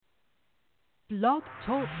Blog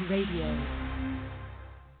Talk Radio.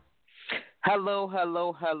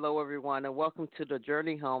 Hello, everyone, and welcome to the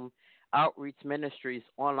Journey Home Outreach Ministries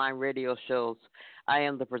online radio shows. I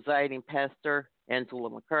am the presiding pastor, Pastor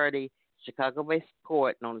Mccarty, Chicago-based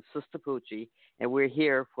poet known as Sistapoochie, and we're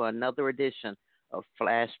here for another edition of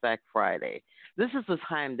Flashback Friday. This is the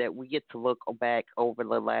time that we get to look back over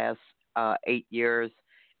the last 8 years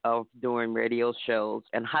of doing radio shows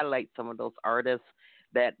and highlight some of those artists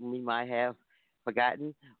that we might have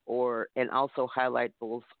forgotten, and also highlight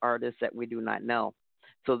those artists that we do not know.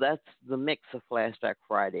 So that's the mix of Flashback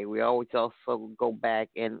Friday. We always also go back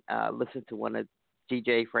and listen to one of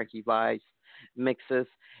DJ Frankie Vibe's mixes,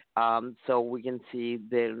 so we can see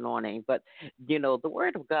the anointing. But, the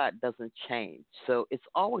Word of God doesn't change. So it's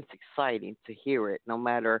always exciting to hear it, no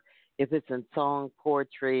matter if it's in song,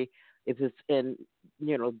 poetry, if it's in,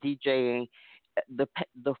 DJing.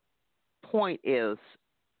 The point is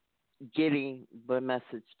getting the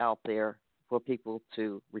message out there for people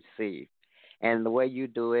to receive. And the way you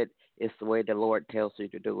do it is the way the Lord tells you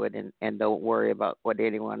to do it, and don't worry about what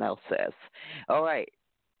anyone else says. All right.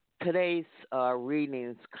 Today's reading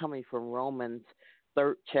is coming from Romans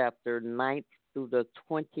 3rd chapter, 9th through the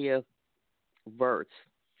 20th verse.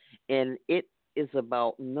 And it is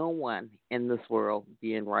about no one in this world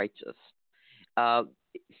being righteous.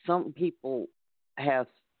 Some people have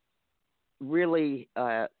really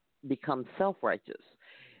become self-righteous,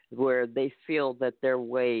 where they feel that their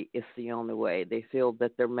way is the only way. They feel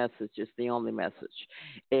that their message is the only message.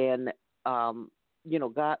 And,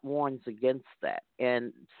 God warns against that.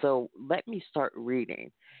 And so let me start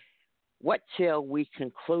reading. What shall we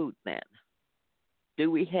conclude then?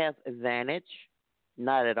 Do we have advantage?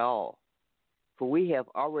 Not at all. For we have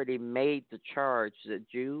already made the charge that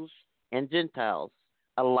Jews and Gentiles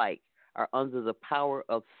alike are under the power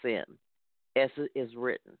of sin, as it is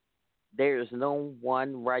written. There is no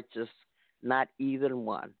one righteous, not even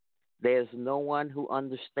one. There is no one who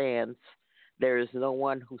understands. There is no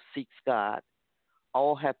one who seeks God.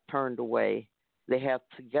 All have turned away. They have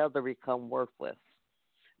together become worthless.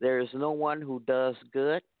 There is no one who does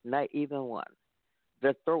good, not even one.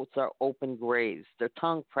 Their throats are open graves. Their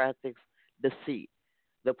tongue practices deceit.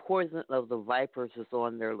 The poison of the vipers is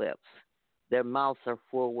on their lips. Their mouths are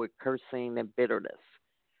full with cursing and bitterness.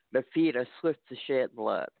 Their feet are swift to shed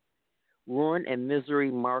blood. Ruin and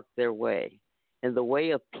misery mark their way. In the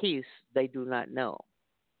way of peace they do not know.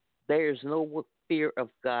 There is no fear of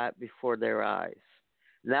God before their eyes.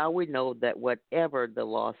 Now we know that whatever the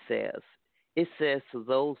law says, it says to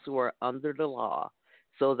those who are under the law,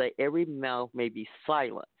 so that every mouth may be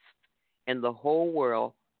silenced, and the whole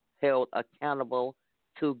world held accountable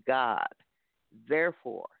to God.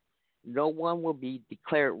 Therefore, no one will be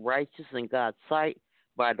declared righteous in God's sight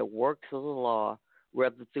by the works of the law.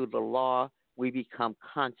 Rather, through the law, we become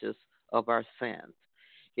conscious of our sins.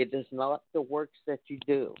 It is not the works that you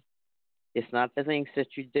do. It's not the things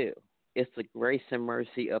that you do. It's the grace and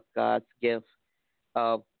mercy of God's gift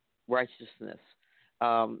of righteousness.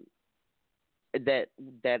 That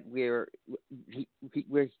we're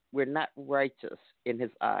not righteous in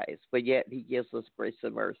His eyes, but yet He gives us grace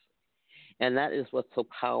and mercy, and that is what's so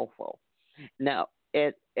powerful. Now,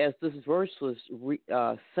 as this verse was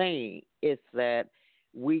saying, it's that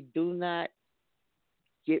we do not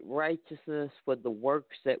get righteousness for the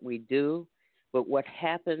works that we do, but what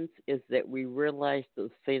happens is that we realize the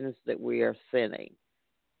sins that we are sinning.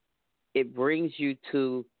 It brings you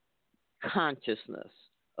to consciousness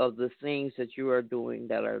of the things that you are doing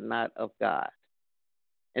that are not of God.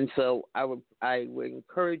 And so I would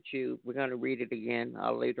encourage you, we're going to read it again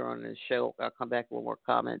later on in the show. I'll come back with more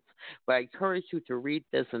comments. But I encourage you to read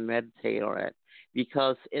this and meditate on it,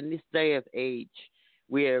 because in this day of age,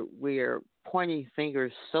 we're pointing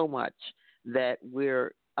fingers so much that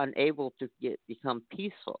we're unable to become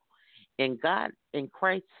peaceful. And God and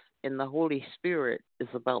Christ and the Holy Spirit is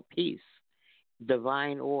about peace,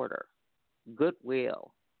 divine order,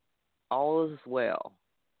 goodwill, all is well.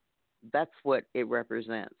 That's what it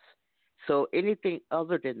represents. So anything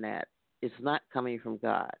other than that is not coming from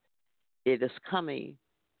God. It is coming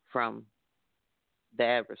from the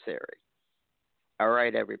adversary. All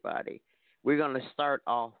right, everybody. We're going to start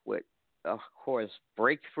off with, of course,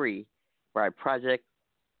 Break Free by Project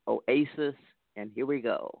Oasis, and here we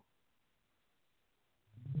go.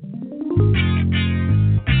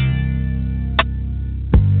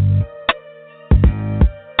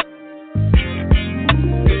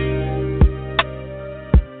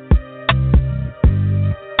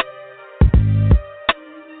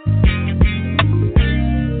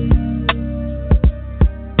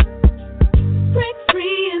 Break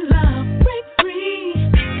free in love, break free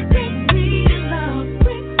in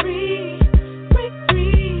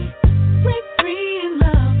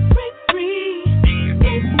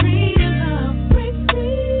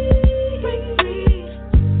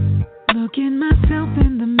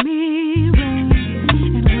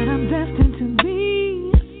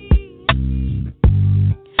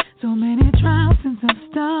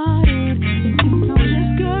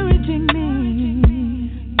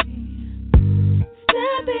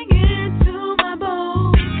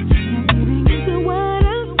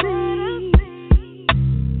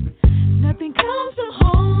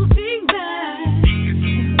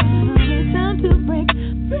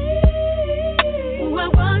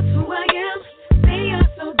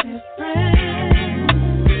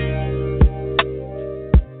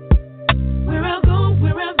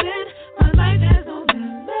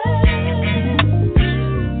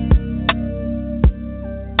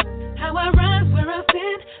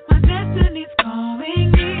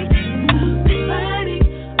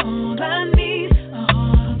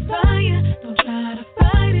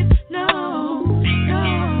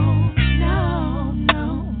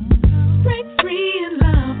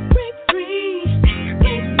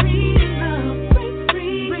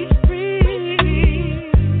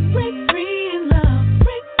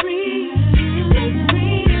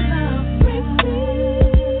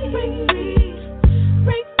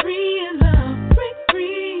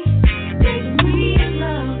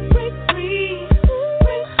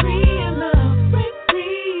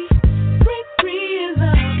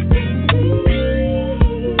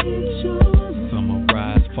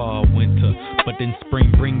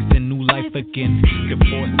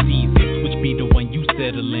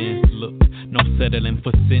settling. Look, no settling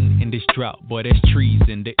for sin in this drought, boy, that's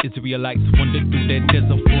treason. The Israelites wandered through that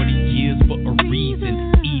desert 40 years for a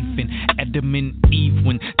reason. Even Adam and Eve,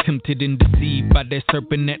 when tempted and deceived by that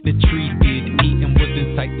serpent at the tree, did eating was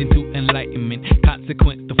insight into enlightenment.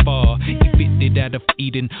 Consequent the fall, evicted out of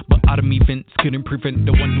Eden, but autumn events couldn't prevent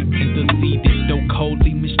the one who interceded. Though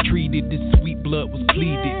coldly mistreated, this sweet blood was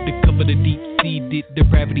pleaded to cover the deep-seated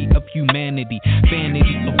depravity of humanity.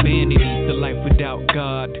 Vanity of vanities, the life without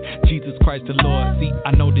God. Jesus Christ the Lord. See,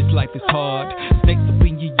 I know this life is hard. Snakes up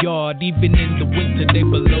in your yard, even in the winter, they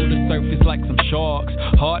below the surface like some sharks.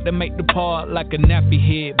 Hard to make the part like a nappy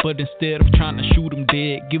head, but instead of trying to shoot him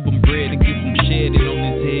dead, give him bread and give him shedding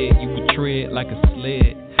on his head. You would tread like a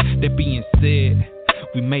sled. That being said,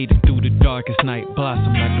 we made it through the darkest night,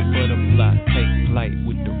 blossom like a butterfly, take flight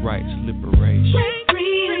with the right's liberation. Break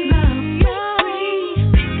free in love,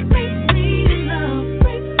 break free in love,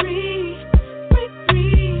 break free in love, break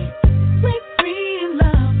free in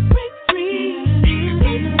love, break free in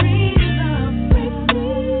love,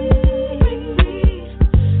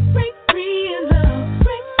 break free in love,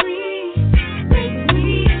 break free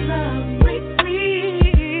in love, break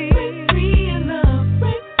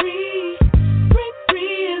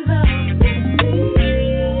free in love,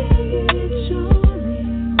 surely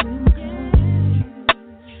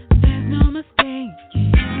there's no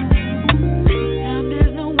mistaking. Now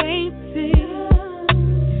there's no waiting.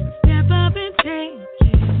 Step up and take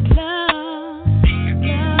it. Love.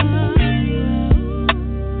 Yeah,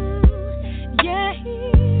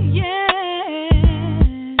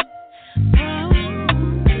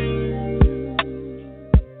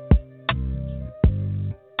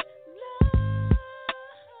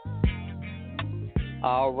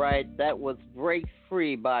 All right, that was Break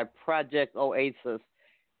Free by Project Oasis.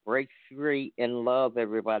 Break free in love,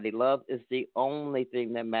 everybody. Love is the only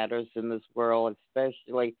thing that matters in this world,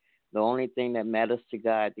 especially the only thing that matters to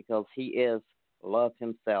God, because He is love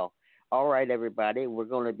Himself. All right, everybody, we're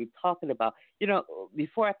going to be talking about,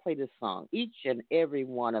 before I play this song, each and every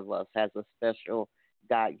one of us has a special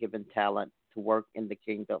God-given talent to work in the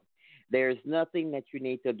kingdom. There's nothing that you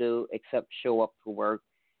need to do except show up to work.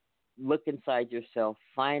 Look inside yourself,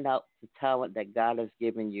 find out the talent that God has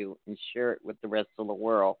given you, and share it with the rest of the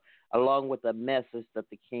world, along with a message that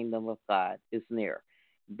the kingdom of God is near.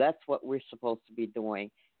 That's what we're supposed to be doing,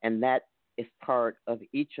 and that is part of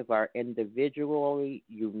each of our individually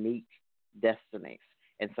unique destinies.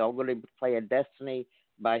 And so I'm going to play a destiny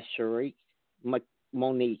by Sharik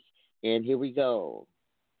Monique, and here we go.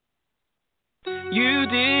 You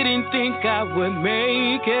didn't think I would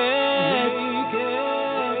make it.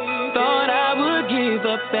 Thought I would give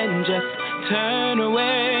up and just turn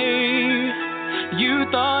away. You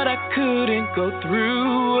thought I couldn't go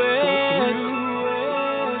through it.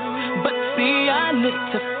 But see, I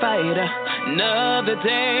live to fight another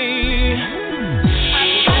day.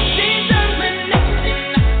 I've got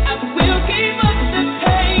determination. I will keep up the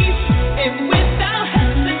pace. And without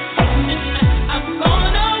hesitation, I'm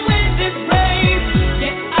gonna win this race.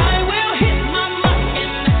 Yeah, I will hit my mark,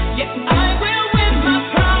 and yeah, I will win my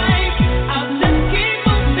prize. I'll just keep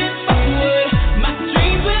moving forward. My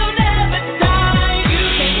dreams will never die. You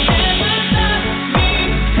can never stop me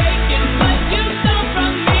taking what you stole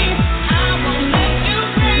from me. I won't let you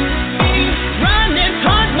break me. Running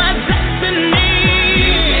towards my destiny.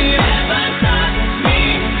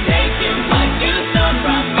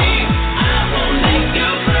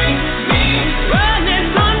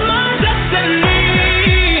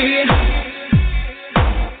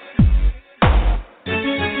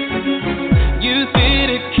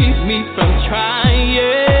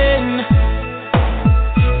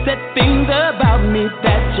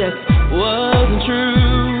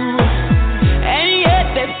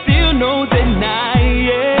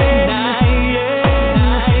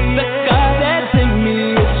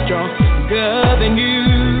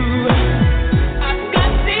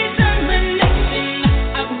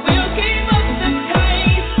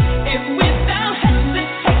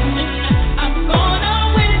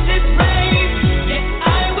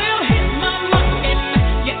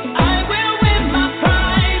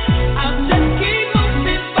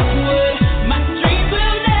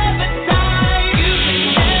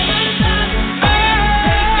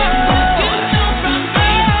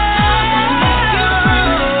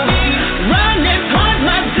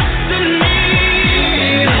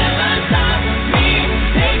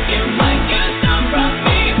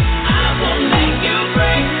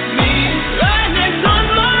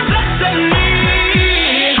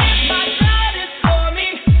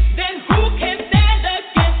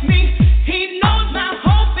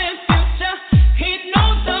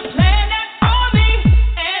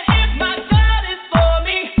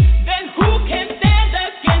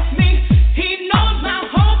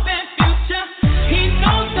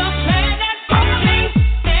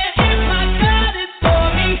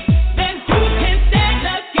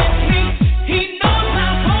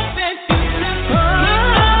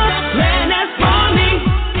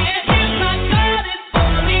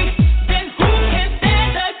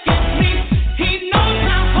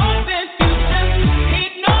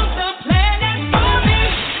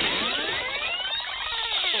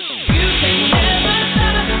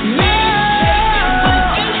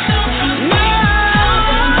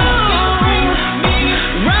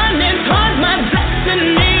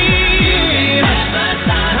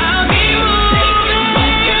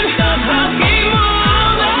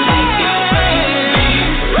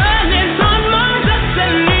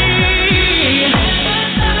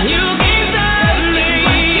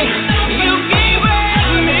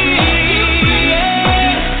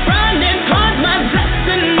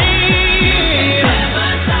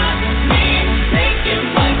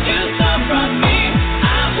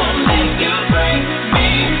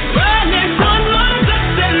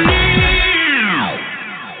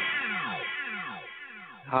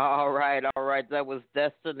 All right, all right. That was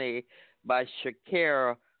Destiny by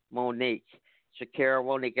Shakira Monique. Shakira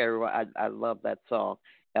Monique, everyone. I love that song.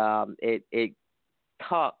 It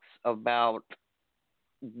talks about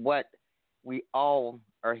what we all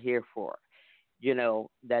are here for. You know,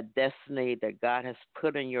 that destiny that God has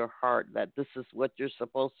put in your heart, that this is what you're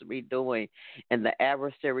supposed to be doing. And the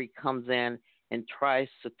adversary comes in and tries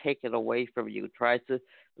to take it away from you, tries to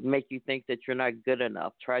make you think that you're not good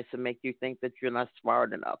enough, tries to make you think that you're not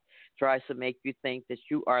smart enough, tries to make you think that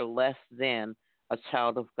you are less than a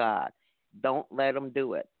child of God. Don't let them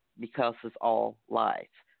do it because it's all lies.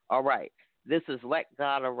 All right. This is Let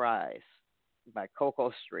God Arise by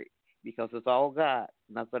Coco Street because it's all God,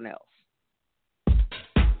 nothing else.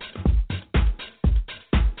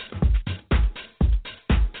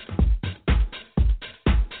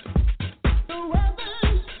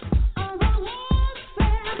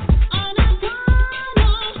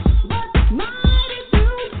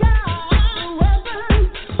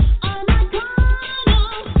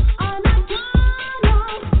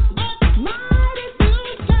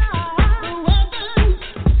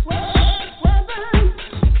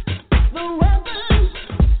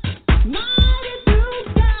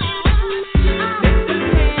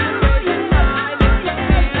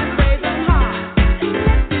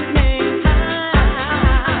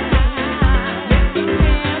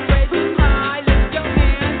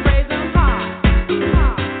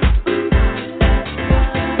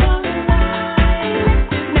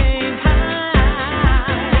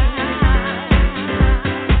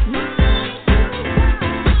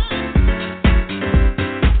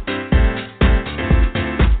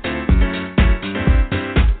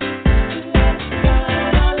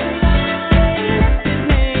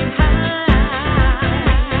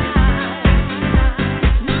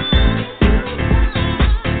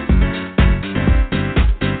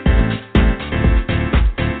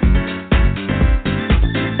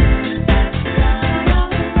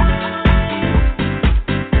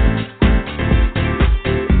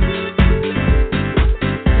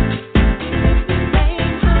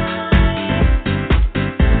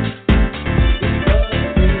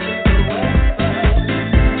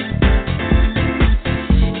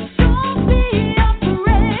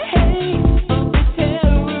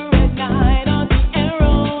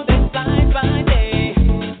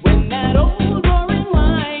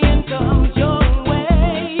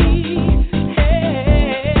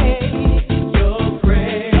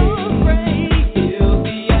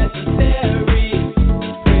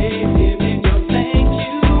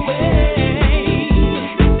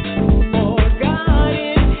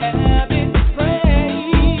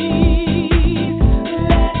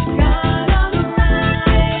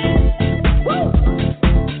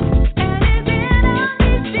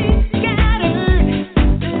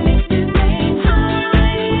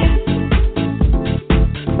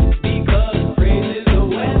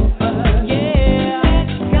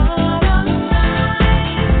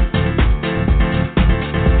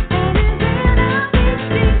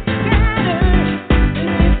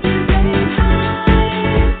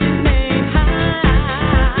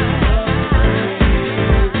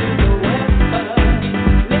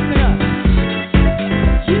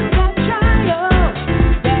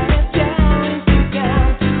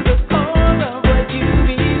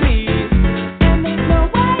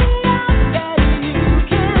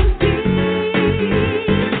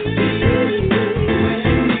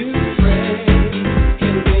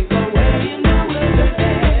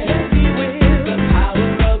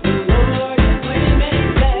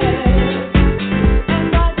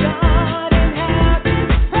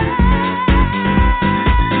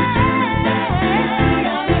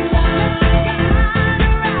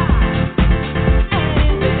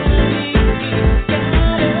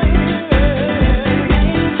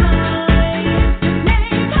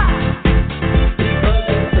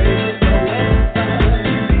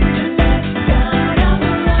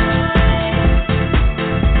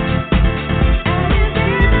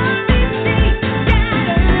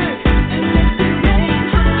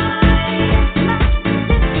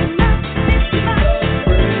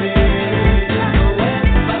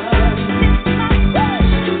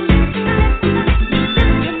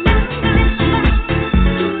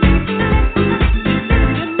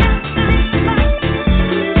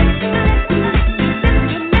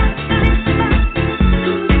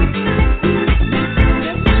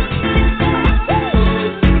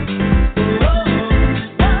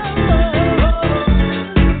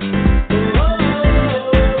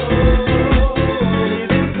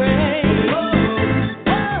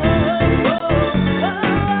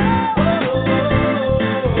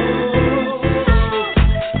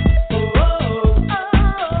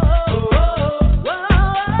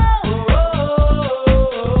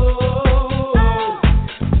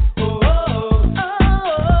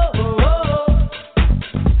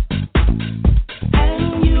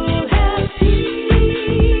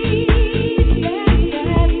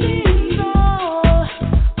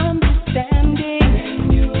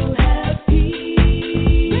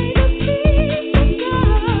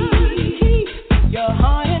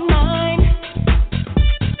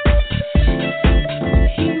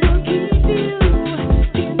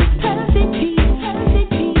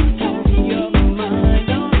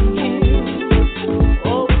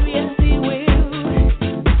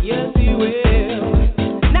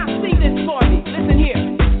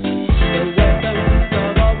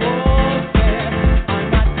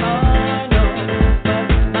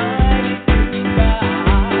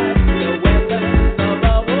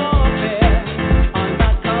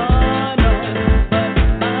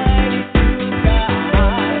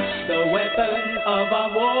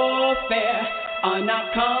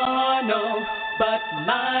 not carnal, but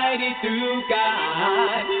mighty through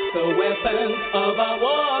God. The weapons of our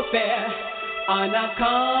warfare are not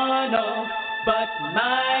carnal, but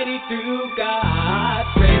mighty through God.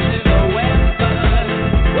 Praise is a weapon.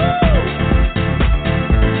 Woo!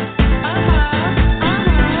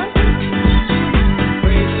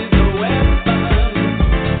 Praise is a weapon.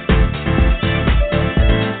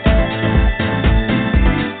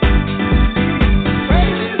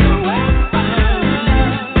 Praise is a weapon.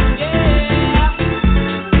 Yeah.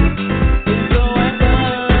 It's a weapon.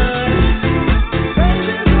 Praise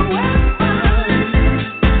is a weapon.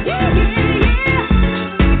 Yeah, yeah, yeah.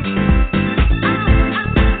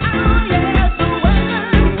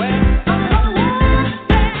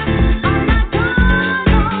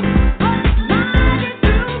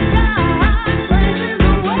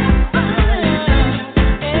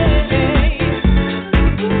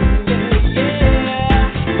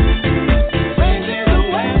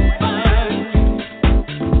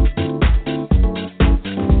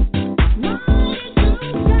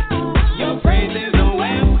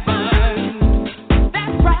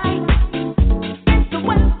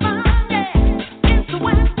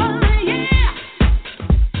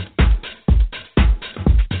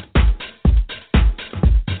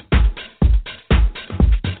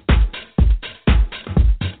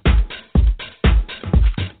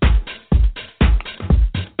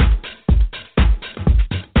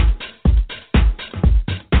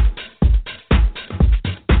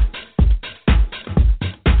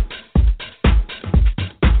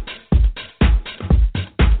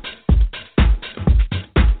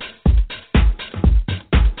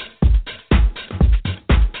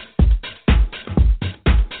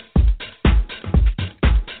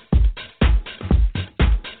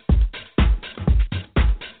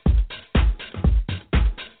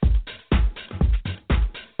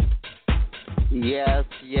 Yes,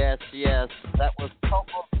 yes, yes. That was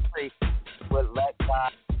totally with Let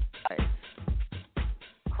God Rise.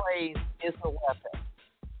 Praise is a weapon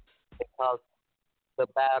because the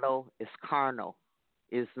battle is carnal.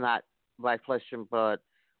 It's not by flesh and blood.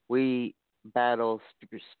 We battle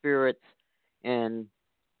spirits, and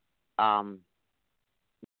um,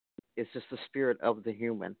 it's just the spirit of the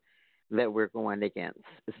human that we're going against.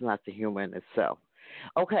 It's not the human itself.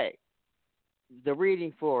 Okay, the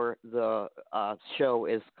reading for the show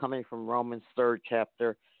is coming from Romans 3rd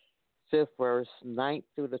chapter, 5th verse, 9th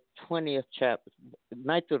through the 20th chapter,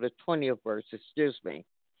 9th through the 20th verse, excuse me.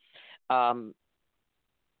 Um,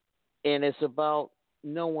 and it's about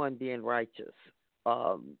no one being righteous.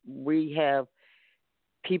 We have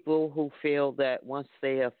people who feel that once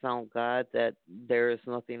they have found God, that there is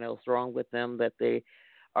nothing else wrong with them, that they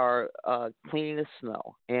are clean as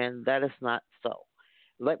snow, and that is not so.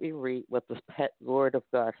 Let me read what the Word of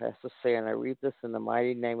God has to say, and I read this in the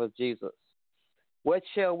mighty name of Jesus. What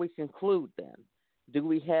shall we conclude then? Do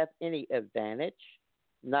we have any advantage?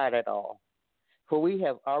 Not at all. For we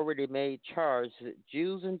have already made charge that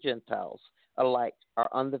Jews and Gentiles alike are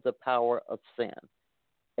under the power of sin.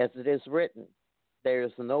 As it is written, there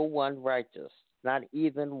is no one righteous, not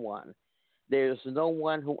even one. There is no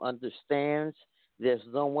one who understands. There's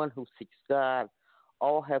no one who seeks God.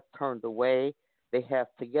 All have turned away. They have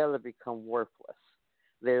together become worthless.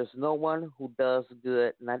 There's no one who does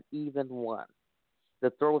good, not even one. The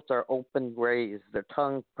throats are open graves. Their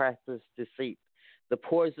tongues practice deceit. The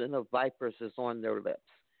poison of vipers is on their lips.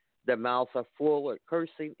 Their mouths are full of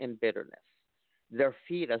cursing and bitterness. Their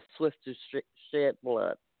feet are swift to shed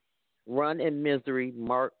blood. Ruin and misery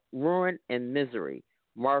mark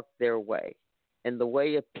their way, and the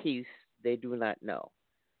way of peace they do not know.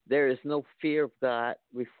 There is no fear of God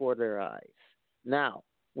before their eyes. Now,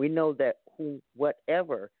 we know that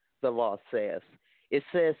whatever the law says, it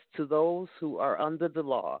says to those who are under the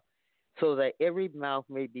law, so that every mouth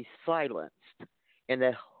may be silenced and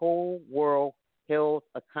the whole world held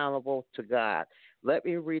accountable to God. Let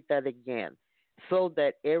me read that again. So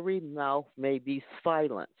that every mouth may be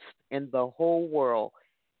silenced and the whole world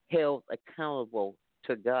held accountable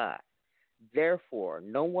to God. Therefore,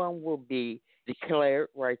 no one will be declared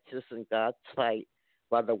righteous in God's sight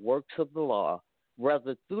by the works of the law.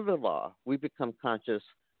 Rather, through the law, we become conscious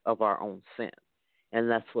of our own sin. And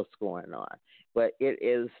that's what's going on. But it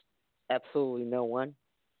is absolutely no one.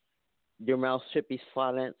 Your mouth should be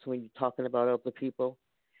silenced when you're talking about other people.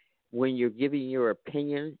 When you're giving your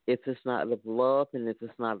opinion, if it's not of love and if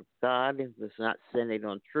it's not of God, if it's not centered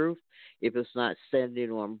on truth, if it's not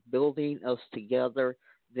centered on building us together,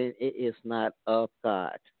 then it is not of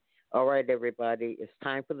God. All right, everybody, it's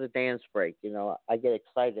time for the dance break. You know, I get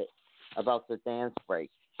excited about the dance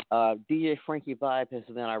break. DJ Frankie Vibe has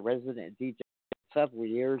been our resident DJ several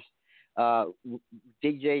years, uh,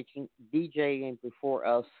 DJing before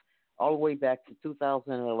us all the way back to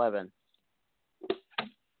 2011.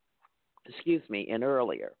 Excuse me, and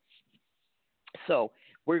earlier. So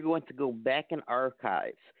we're going to go back in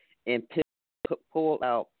archives and pull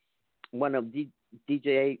out one of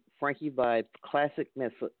DJ Frankie Vibe's classic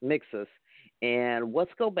mixes, and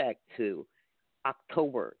let's go back to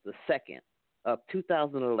October the 2nd of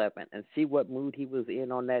 2011 and see what mood he was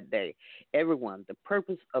in on that day. Everyone, the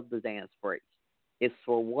purpose of the dance break is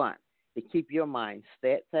for one, to keep your mind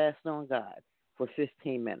steadfast on God for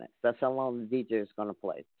 15 minutes. That's how long the DJ is going to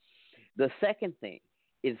play. The second thing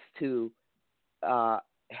is to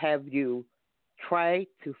have you try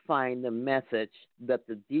to find the message that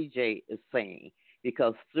the DJ is saying,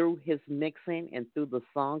 because through his mixing and through the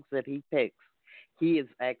songs that he picks, he is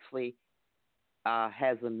actually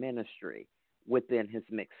has a ministry within his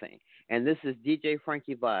mixing. And this is DJ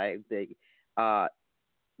Frankie Vibe,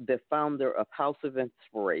 the founder of House of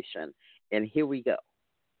Inspiration. And here we go.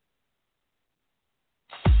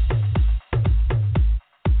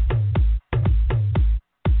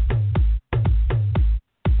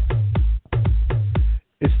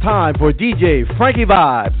 It's time for DJ Frankie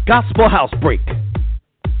Vibe's Gospel House Break.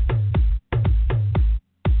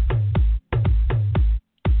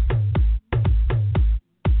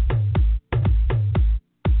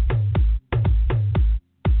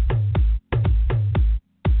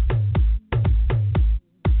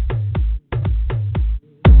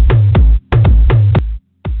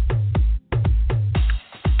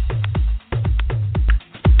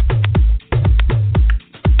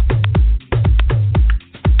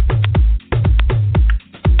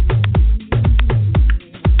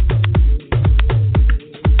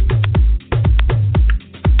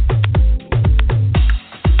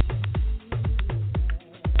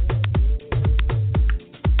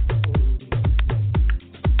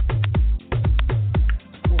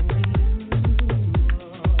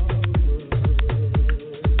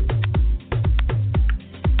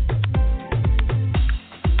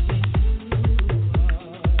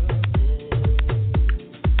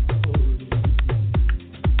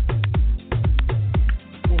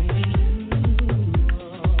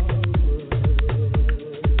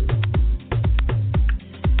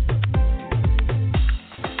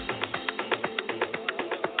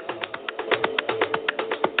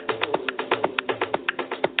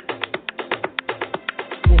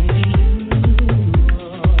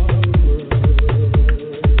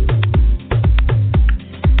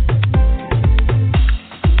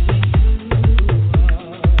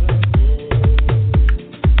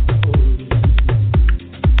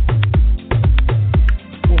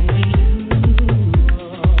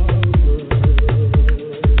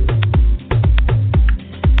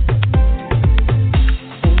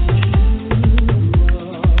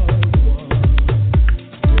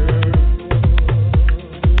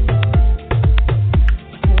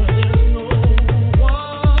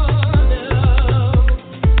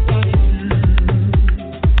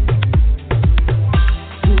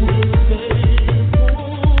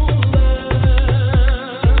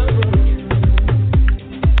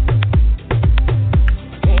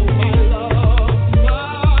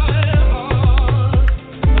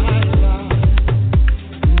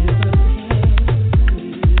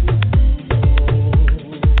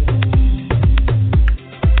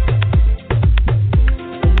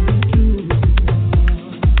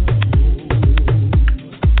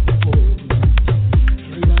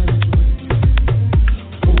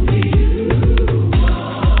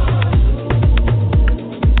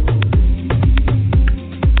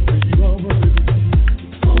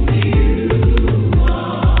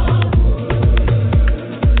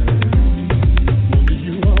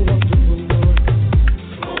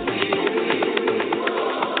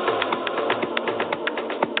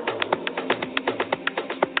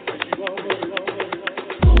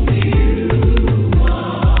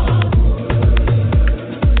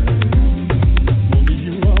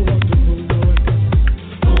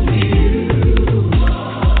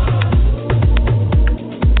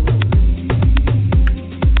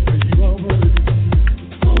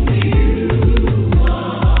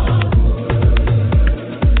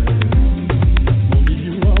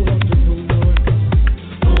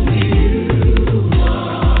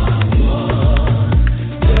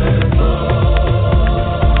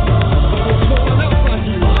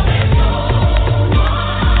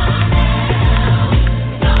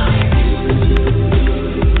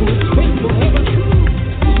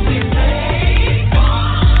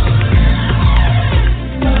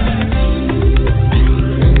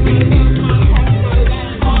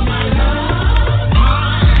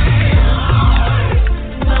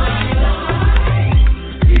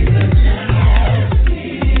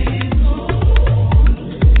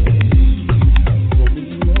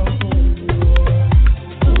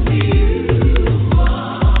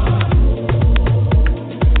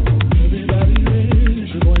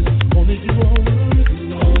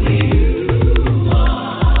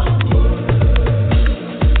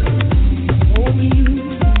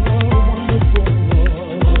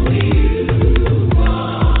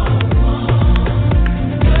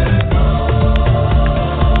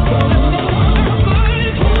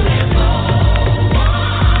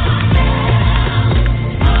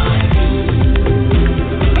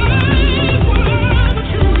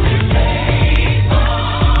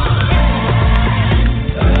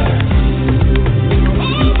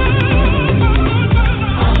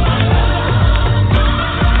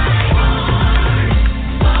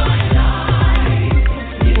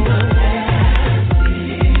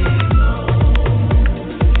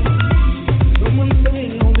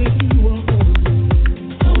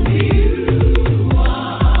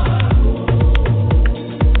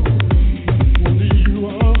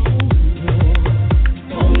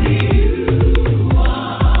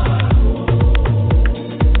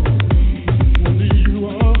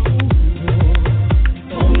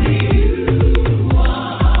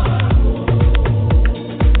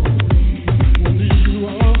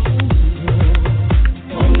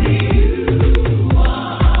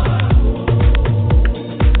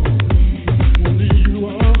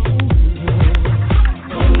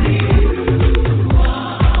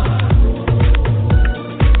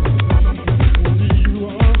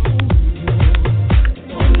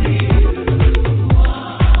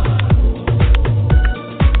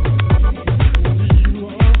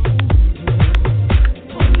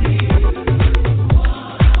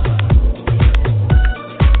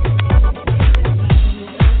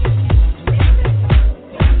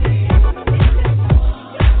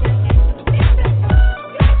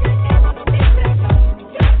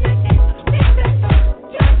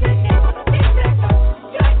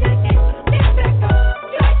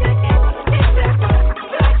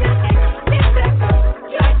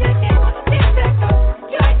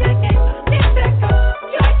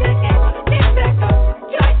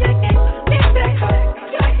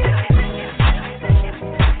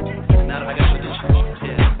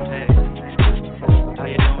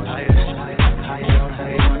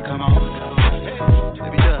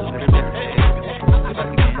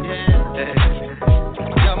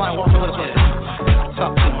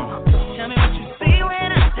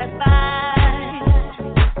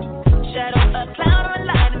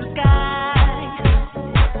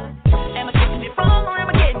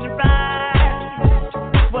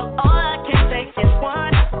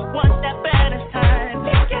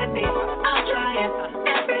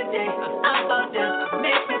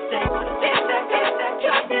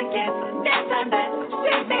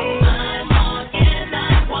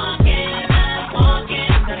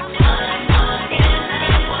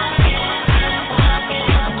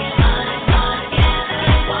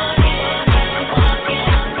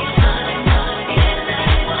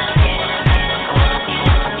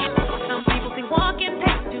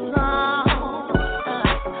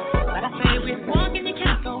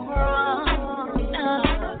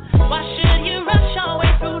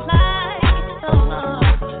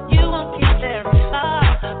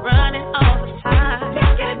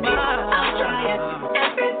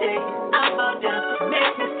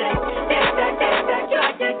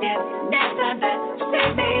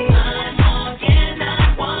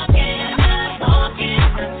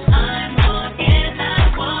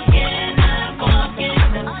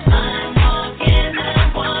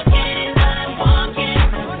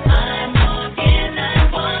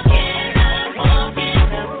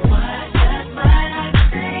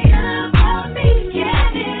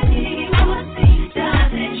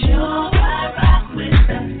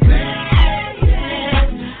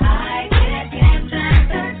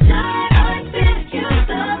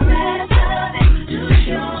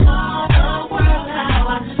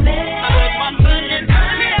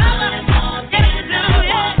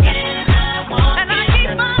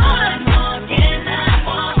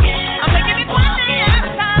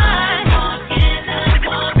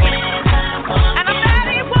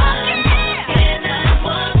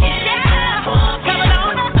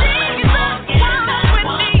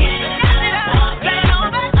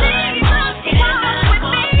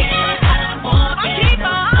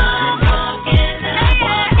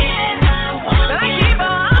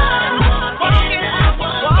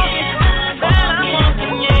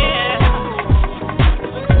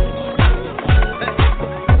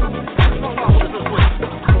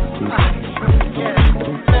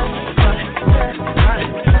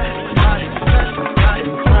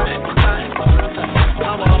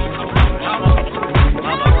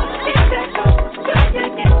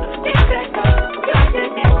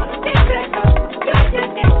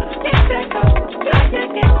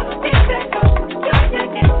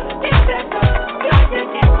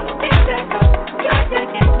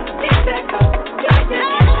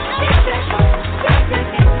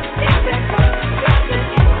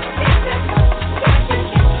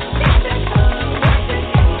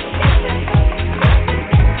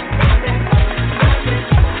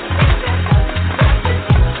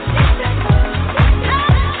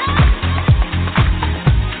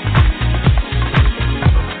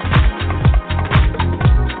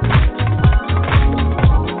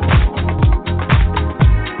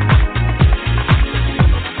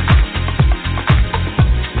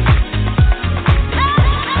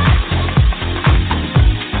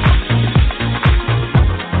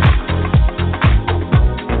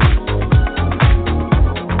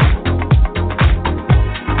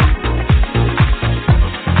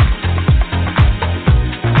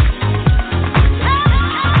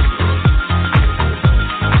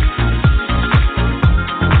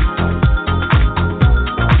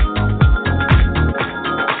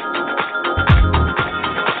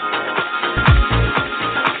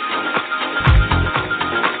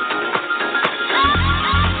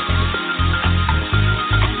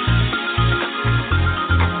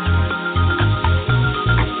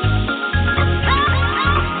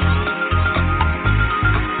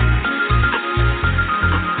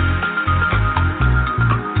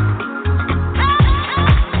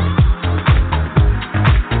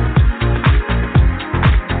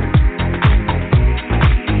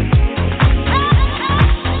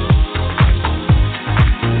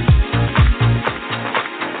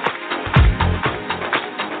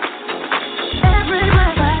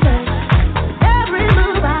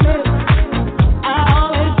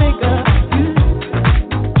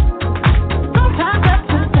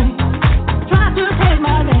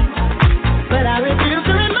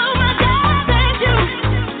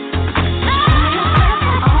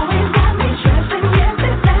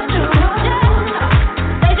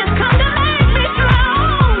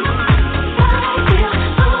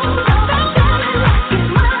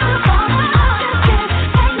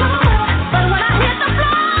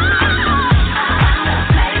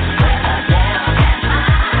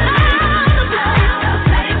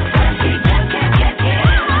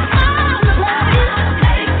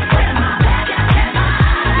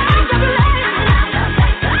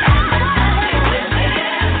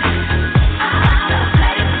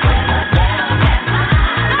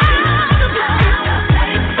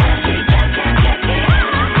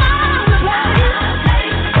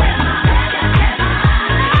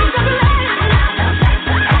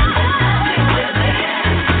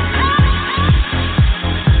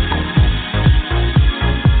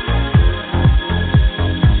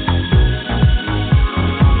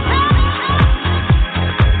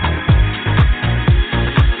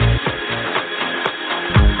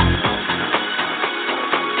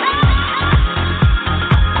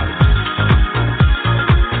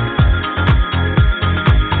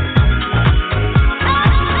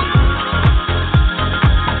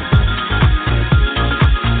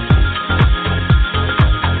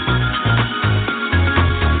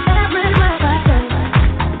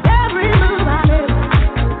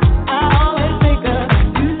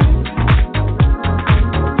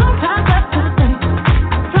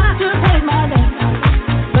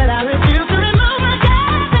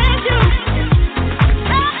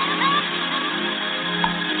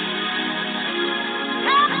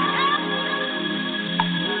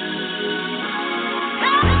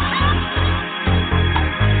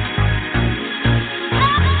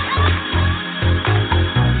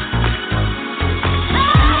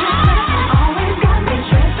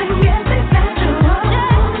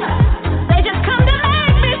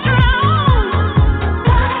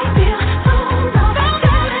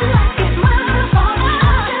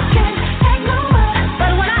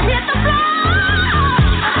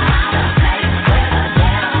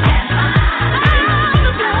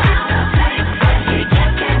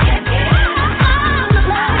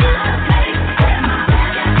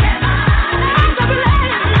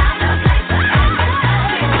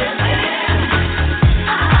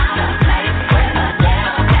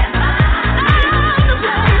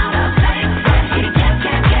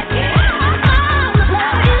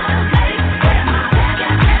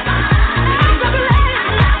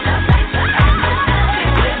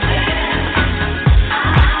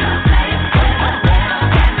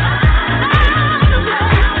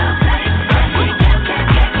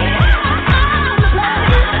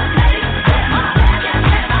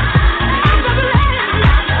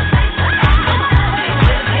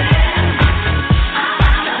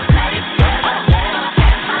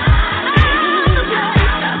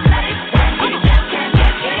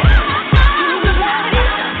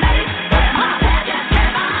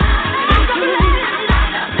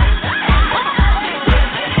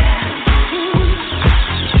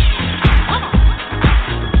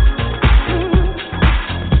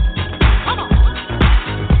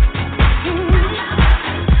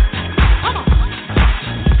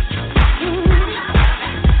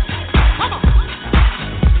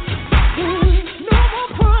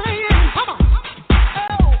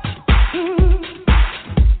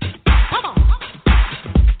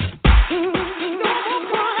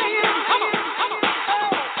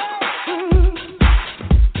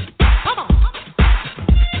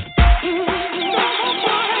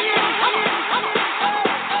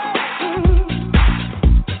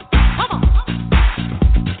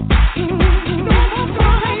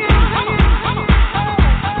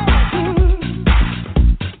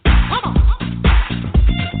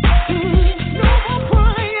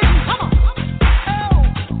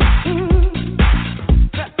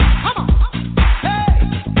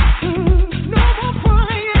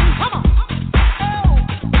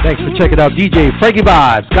 Thanks for checking out DJ Frankie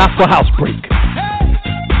Vibes Gospel House Break.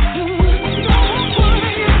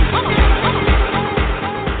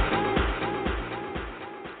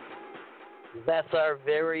 That's our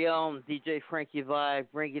very own DJ Frankie Vibe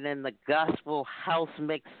bringing in the gospel house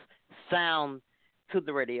mix sound to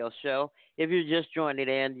the radio show. If you're just joining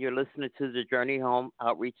in, you're listening to the Journey Home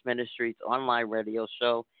Outreach Ministries online radio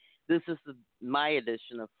show. This is my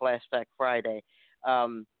edition of Flashback Friday,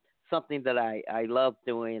 something that I love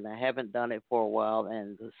doing. I haven't done it for a while,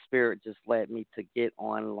 and the Spirit just led me to get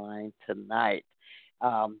online tonight.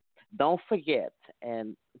 Don't forget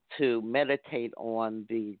and to meditate on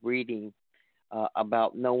the reading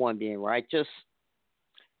about no one being righteous,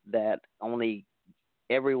 that only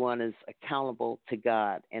everyone is accountable to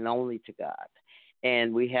God and only to God.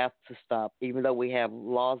 And we have to stop, even though we have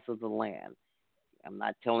laws of the land. I'm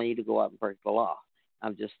not telling you to go out and break the law.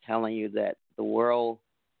 I'm just telling you that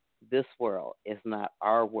this world is not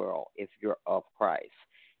our world if you're of Christ.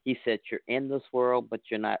 He said you're in this world, but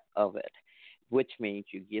you're not of it, which means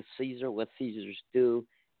you give Caesar what Caesar's due,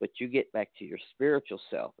 but you get back to your spiritual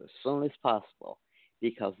self as soon as possible,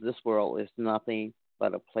 because this world is nothing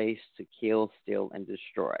but a place to kill, steal, and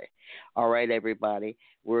destroy. All right, everybody,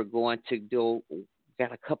 we're going to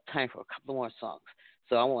got time for a couple more songs.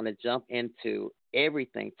 So I want to jump into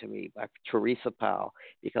Everything to Me by Teresa Powell,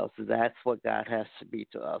 because that's what God has to be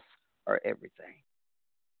to us, our everything.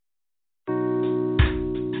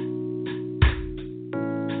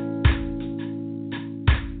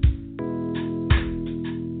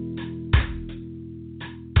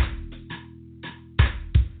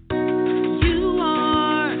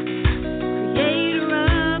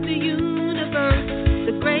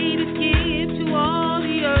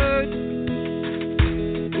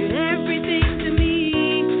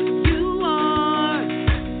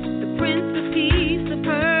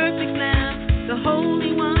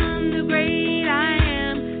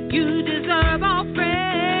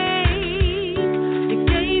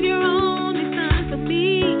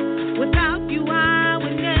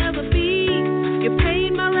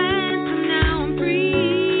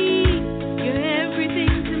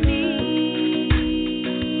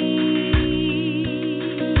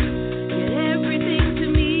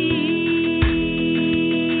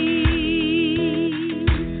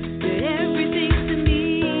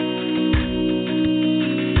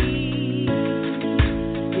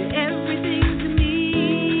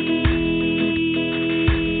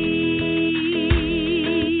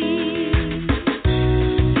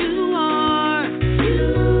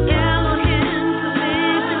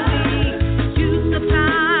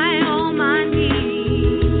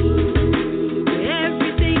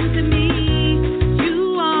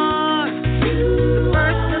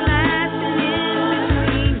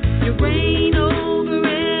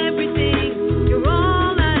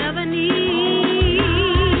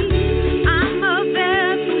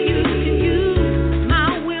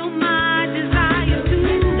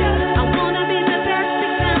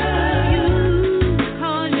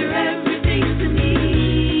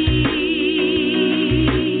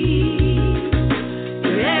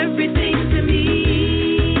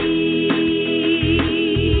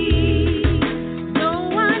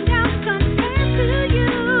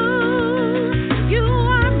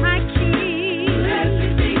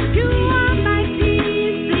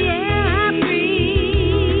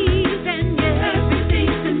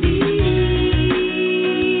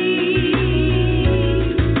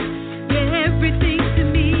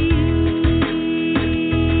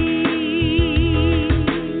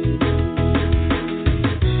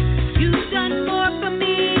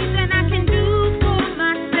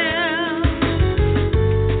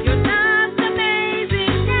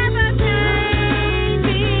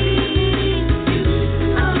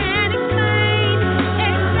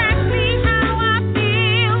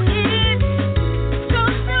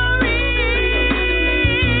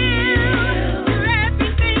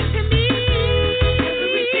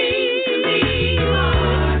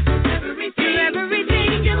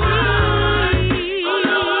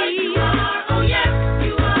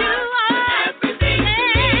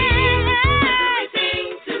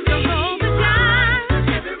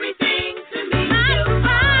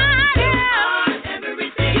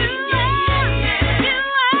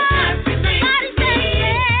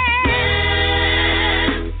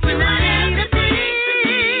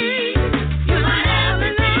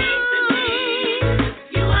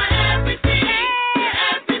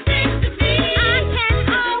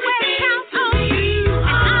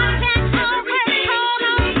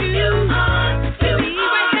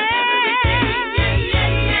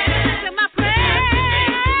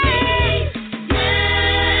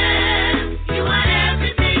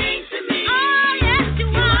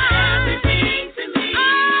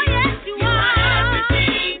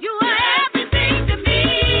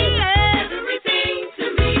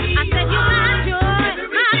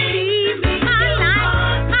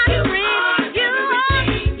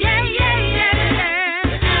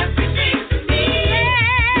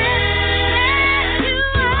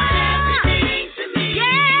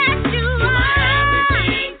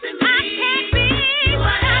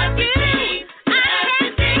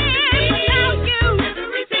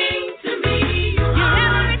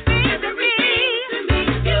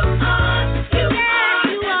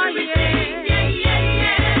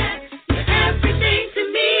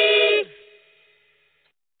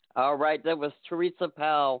 All right, that was Teresa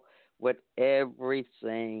Powell with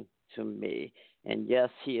Everything to Me. And yes,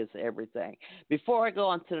 he is everything. Before I go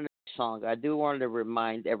on to the next song, I do want to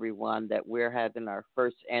remind everyone that we're having our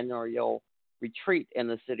first annual retreat in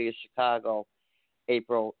the city of Chicago,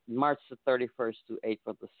 March the 31st to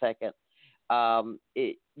April the 2nd.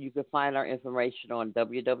 You can find our information on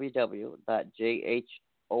www.jhom.org.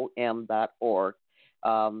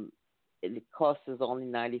 The cost is only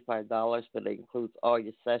 $95, but it includes all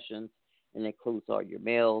your sessions, and it includes all your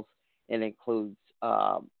meals, and it includes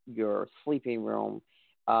your sleeping room.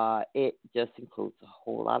 It just includes a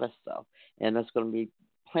whole lot of stuff. And there's going to be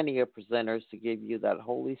plenty of presenters to give you that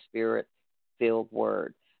Holy Spirit-filled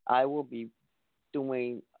word. I will be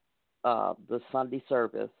doing the Sunday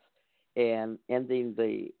service and ending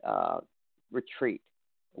the retreat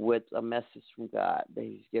with a message from God that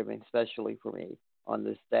He's giving specially for me on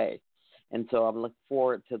this day. And so I'm looking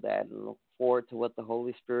forward to that and look forward to what the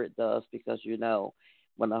Holy Spirit does, because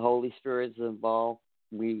when the Holy Spirit is involved,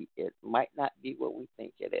 it might not be what we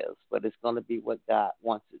think it is, but it's going to be what God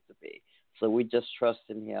wants it to be. So we just trust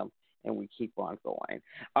in Him and we keep on going.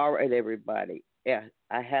 All right, everybody. Yeah,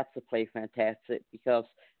 I have to play Fantastic because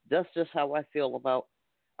that's just how I feel about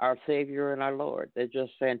our Savior and our Lord. They're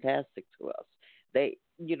just fantastic to us. They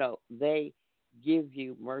give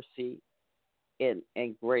you mercy and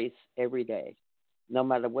grace every day. No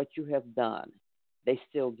matter what you have done, they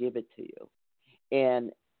still give it to you.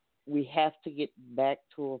 And we have to get back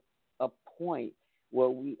to a point where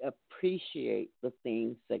we appreciate the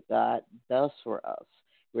things that God does for us.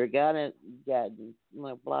 We're gotten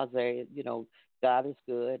blase, God is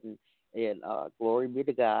good and glory be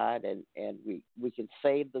to God, and we can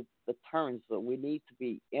say the terms, but we need to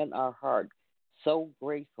be in our heart so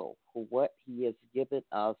grateful for what He has given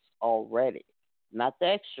us already. Not the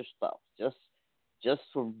extra stuff, just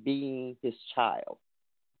for being His child,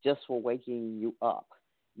 just for waking you up,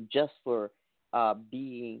 just for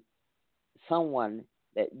being someone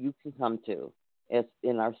that you can come to as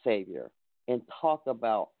in our Savior and talk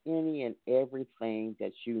about any and everything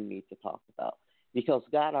that you need to talk about, because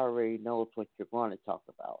God already knows what you're going to talk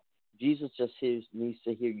about. Jesus just needs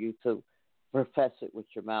to hear you to profess it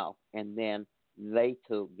with your mouth, and then they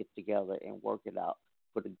two get together and work it out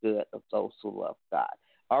for the good of those who love God.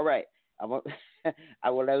 All right. I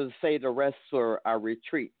will never say the rest for our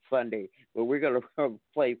retreat Sunday, but we're going to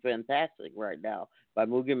play Fantastic right now by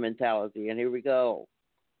Mugen Mentality, and here we go.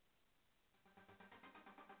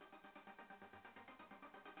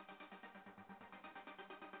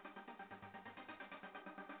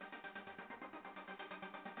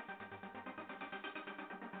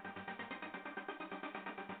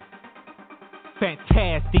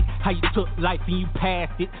 Fantastic, how you took life and you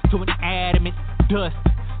passed it to an adamant dust.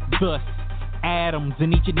 Thus, atoms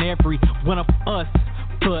in each and every one of us,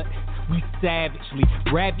 but we savagely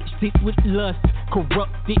ravaged it with lust.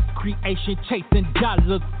 Corrupted creation, chasing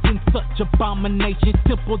dollars in such abomination.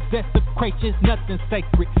 Simple desecrations, nothing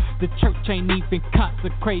sacred. The church ain't even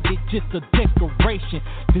consecrated, just a decoration.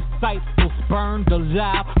 Disciples burned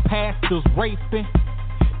alive, pastors raping.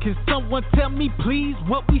 Can someone tell me please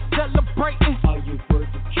what we celebrating? Are you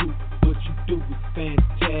worth the truth? What you do is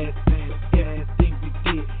fantastic. Everything we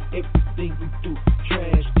did, everything we do,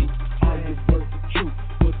 trash it. Are you worth the truth?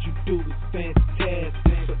 What you do is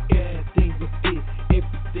fantastic. So everything we did,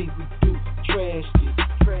 everything we do, trash it.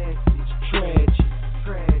 It's tragic.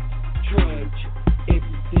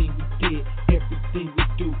 Everything we did, everything we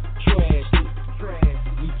do, trash it.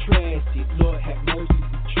 We trash it. Lord have mercy,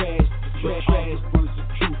 we trash it. Trash words of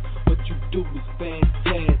truth. What you do is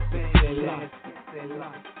fantastic. Say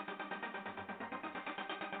life.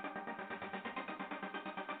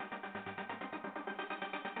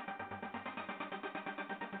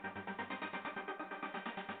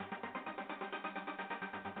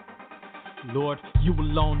 Lord, you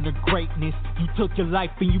alone the greatness. You took your life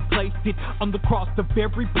and you placed it on the cross, the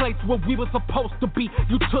very place where we were supposed to be.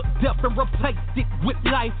 You took death and replaced it with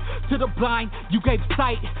life. To the blind, you gave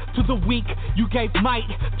sight. To the weak, you gave might.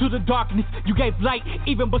 To the darkness, you gave light.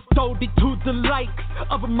 Even bestowed it to the likes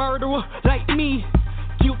of a murderer like me.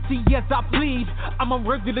 Guilty as I plead, I'm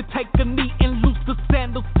unworthy to take a knee and loose the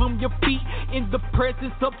sandals from your feet. In the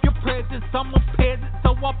presence of your presence, I'm a peasant,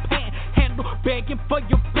 so I panhandle, begging for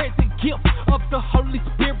your present gift of the Holy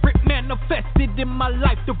Spirit manifested in my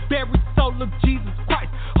life. The very soul of Jesus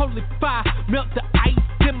Christ, holy fire, melt the ice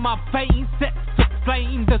in my veins, sets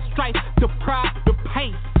aflame the strife, the pride, the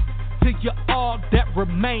pain. To you all that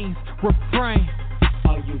remains, refrain.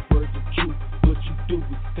 Are you worth the truth? What you do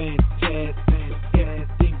is fantastic.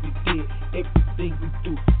 Everything we did, everything we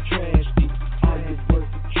do, trash it. Are you worth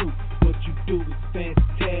the truth? What you do is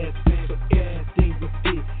fantastic.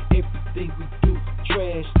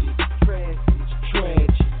 trashed it. It's tragic.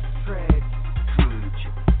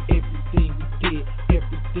 Everything we did,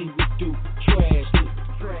 everything we do, trashed it.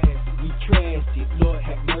 We trashed it. Lord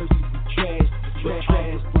have mercy, we trashed it. Your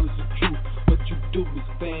trash words are true. What you do is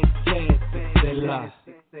fantastic.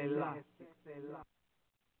 They lie.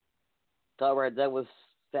 All right, that was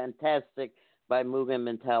fantastic by Moving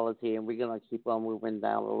Mentality, and we're going to keep on moving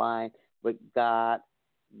down the line with God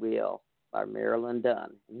Will by Marilyn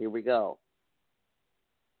Dunn. And here we go.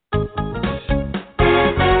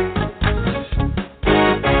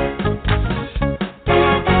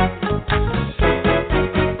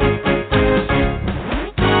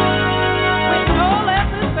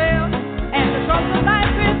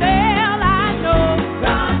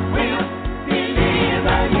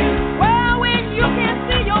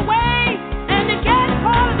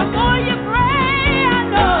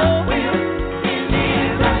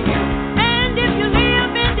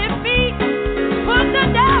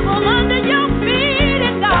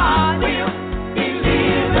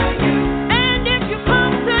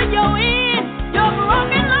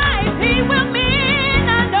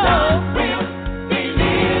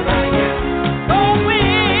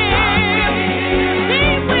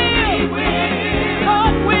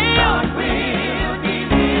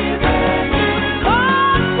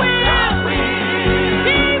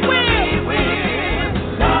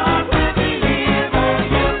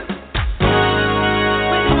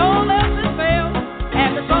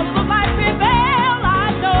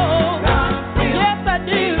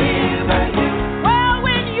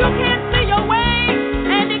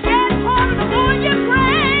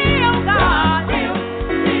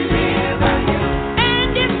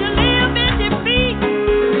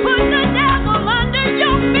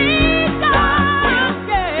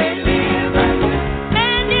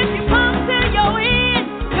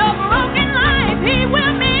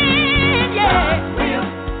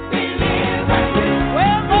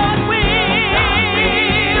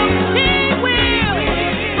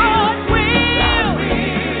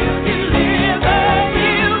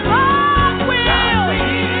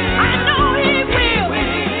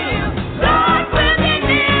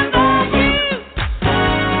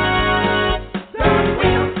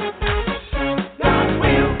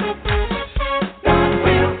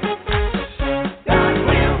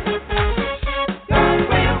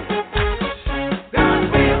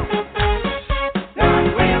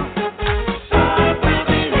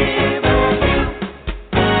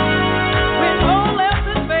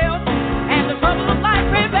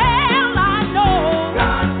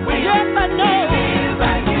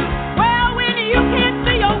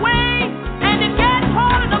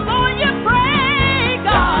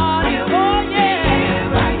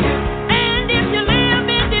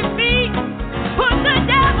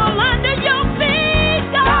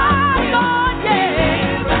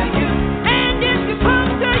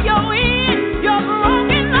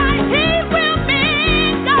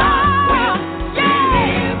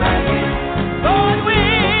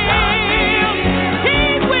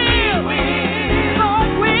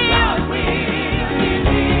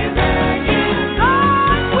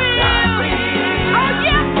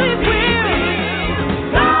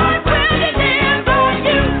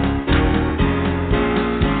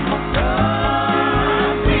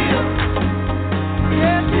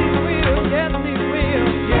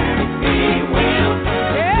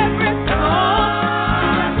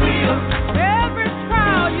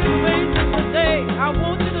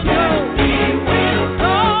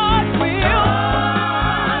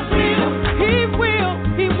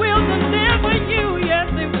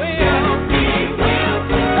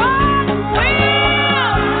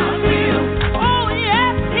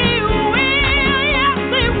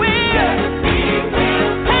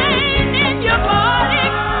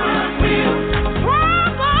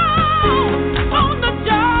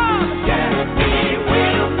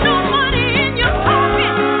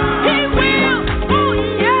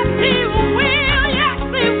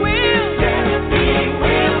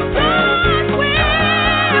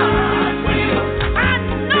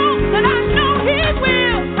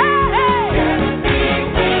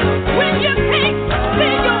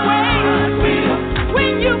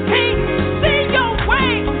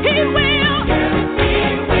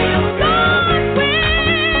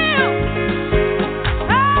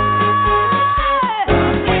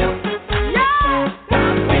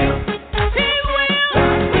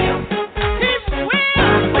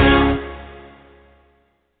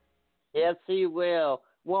 Yes, he will.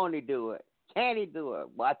 Won't he do it? Can he do it?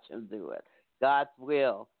 Watch him do it. God's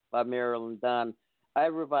Will by Marilyn Dunn.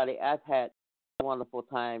 Everybody, I've had a wonderful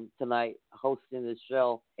time tonight hosting this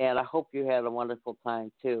show, and I hope you had a wonderful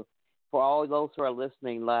time too. For all those who are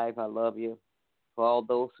listening live, I love you. For all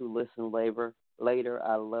those who listen later,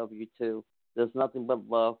 I love you too. There's nothing but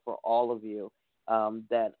love for all of you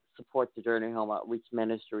that support the Journey Home Outreach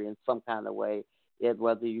Ministry in some kind of way.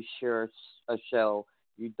 Whether you share a show,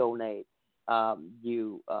 you donate,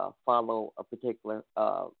 you follow a particular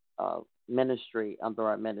ministry under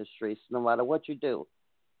our ministries, no matter what you do,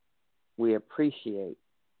 we appreciate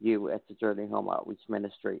you at the Journey Home Outreach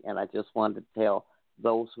Ministry. And I just wanted to tell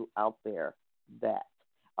those who out there that.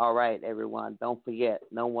 All right, everyone, don't forget,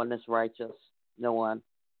 no one is righteous. No one,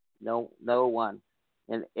 no one.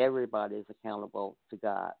 And everybody is accountable to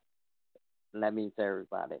God. And that means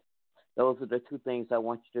everybody. Those are the two things I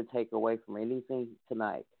want you to take away from anything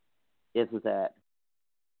tonight, is that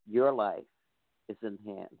your life is in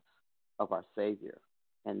the hands of our Savior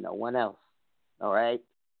and no one else. All right?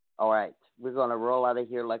 All right. We're going to roll out of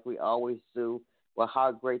here like we always do. Well,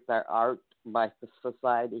 How Great Thou Art by the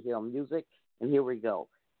Society here on Music. And here we go.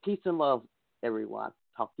 Peace and love, everyone.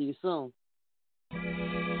 Talk to you soon.